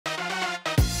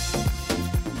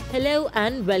Hello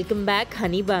and welcome back,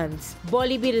 Honey Buns.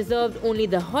 Bollywood reserved only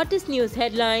the hottest news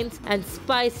headlines and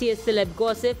spiciest celeb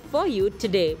gossip for you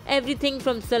today. Everything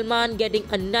from Salman getting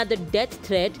another death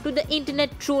threat to the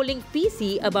internet trolling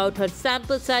PC about her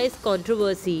sample size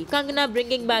controversy, Kangana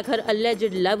bringing back her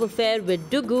alleged love affair with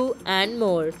Duggu, and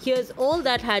more. Here's all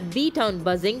that had B-Town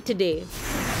buzzing today.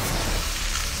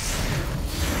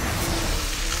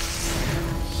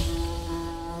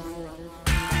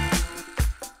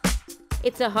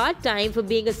 It's a hard time for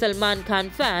being a Salman Khan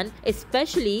fan,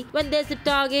 especially when there's a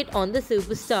target on the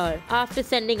superstar. After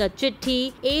sending a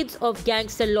chitti, aides of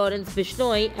gangster Lawrence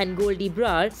Bishnoi and Goldie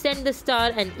Brar sent the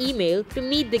star an email to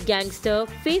meet the gangster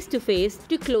face to face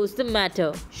to close the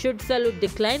matter. Should Salu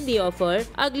decline the offer,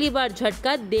 agli baar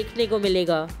jhatka dekhne ko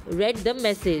milega, read the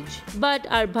message. But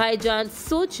our bhaijaan's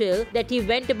so chill that he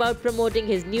went about promoting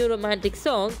his new romantic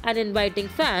song and inviting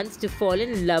fans to fall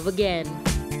in love again.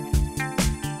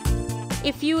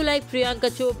 If you, like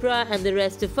Priyanka Chopra and the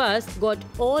rest of us, got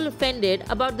all offended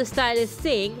about the stylist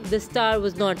saying the star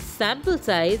was not sample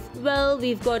size, well,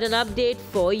 we've got an update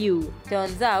for you.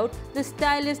 Turns out, the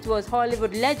stylist was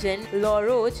Hollywood legend Law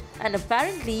Roach, and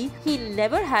apparently he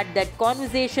never had that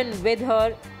conversation with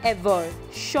her ever.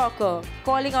 Shocker.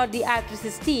 Calling out the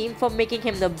actress's team for making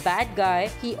him the bad guy,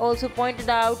 he also pointed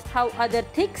out how other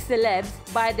thick celebs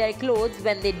buy their clothes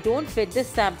when they don't fit the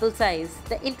sample size.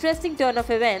 The interesting turn of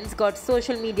events got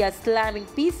social media slamming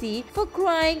PC for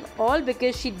crying, all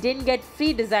because she didn't get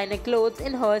free designer clothes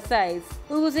in her size.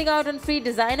 Losing out on free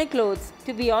designer clothes,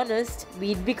 to be honest,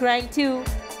 we'd be crying too.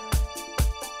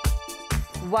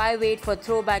 Why wait for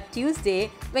Throwback Tuesday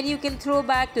when you can throw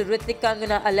back to Hrithik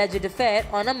Kangana alleged affair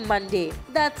on a Monday?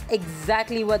 That's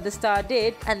exactly what the star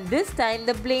did, and this time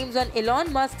the blame's on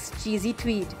Elon Musk's cheesy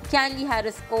tweet. Kangi had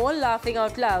us all laughing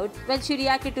out loud when she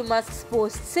reacted to Musk's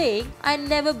post saying, "I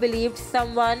never believed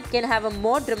someone can have a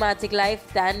more dramatic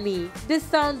life than me. This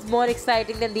sounds more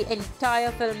exciting than the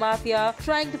entire film mafia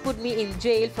trying to put me in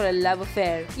jail for a love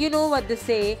affair. You know what they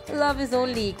say, love is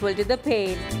only equal to the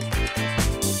pain."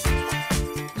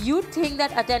 You'd think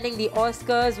that attending the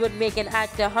Oscars would make an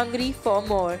actor hungry for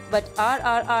more, but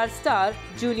RRR star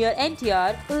Junior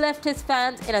NTR left his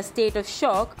fans in a state of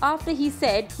shock after he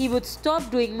said he would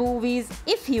stop doing movies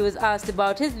if he was asked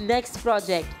about his next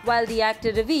project. While the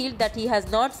actor revealed that he has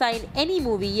not signed any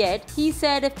movie yet, he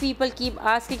said if people keep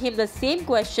asking him the same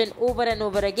question over and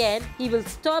over again, he will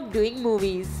stop doing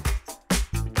movies.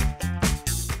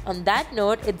 On that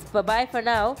note, it's bye-bye for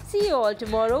now. See you all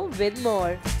tomorrow with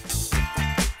more.